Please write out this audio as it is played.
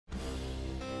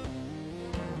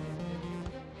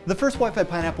The first Wi-Fi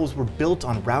Pineapples were built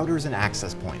on routers and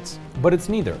access points. But it's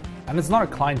neither, and it's not a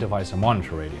client device or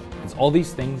monitor radio. It's all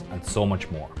these things and so much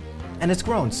more. And it's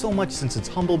grown so much since its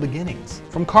humble beginnings.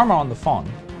 From Karma on the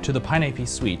phone, to the Pineapple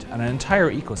suite and an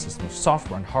entire ecosystem of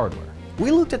software and hardware. We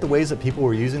looked at the ways that people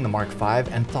were using the Mark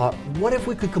V and thought, what if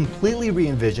we could completely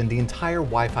re-envision the entire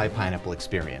Wi-Fi Pineapple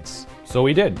experience? So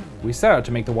we did. We set out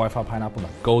to make the Wi-Fi Pineapple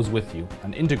that goes with you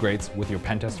and integrates with your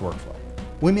pentest workflow.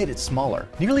 We made it smaller,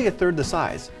 nearly a third the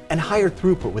size, and higher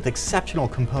throughput with exceptional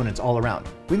components all around.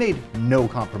 We made no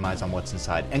compromise on what's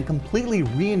inside and completely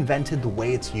reinvented the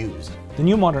way it's used. The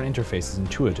new modern interface is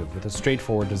intuitive with a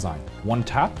straightforward design. One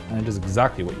tap and it does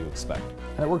exactly what you expect.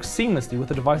 And it works seamlessly with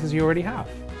the devices you already have.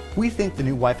 We think the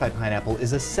new Wi-Fi Pineapple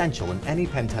is essential in any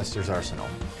pen tester's arsenal.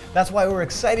 That's why we're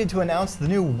excited to announce the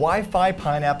new Wi-Fi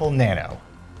Pineapple NANO.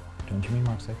 Don't you mean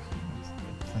Mark 6?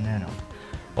 It's the Nano.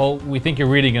 Well, we think you're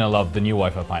really going to love the new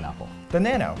Wi-Fi Pineapple. The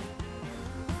Nano.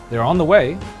 They're on the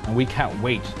way, and we can't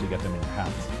wait to get them in your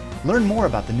hands. Learn more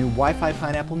about the new Wi-Fi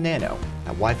Pineapple NANO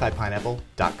at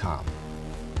wifipineapple.com.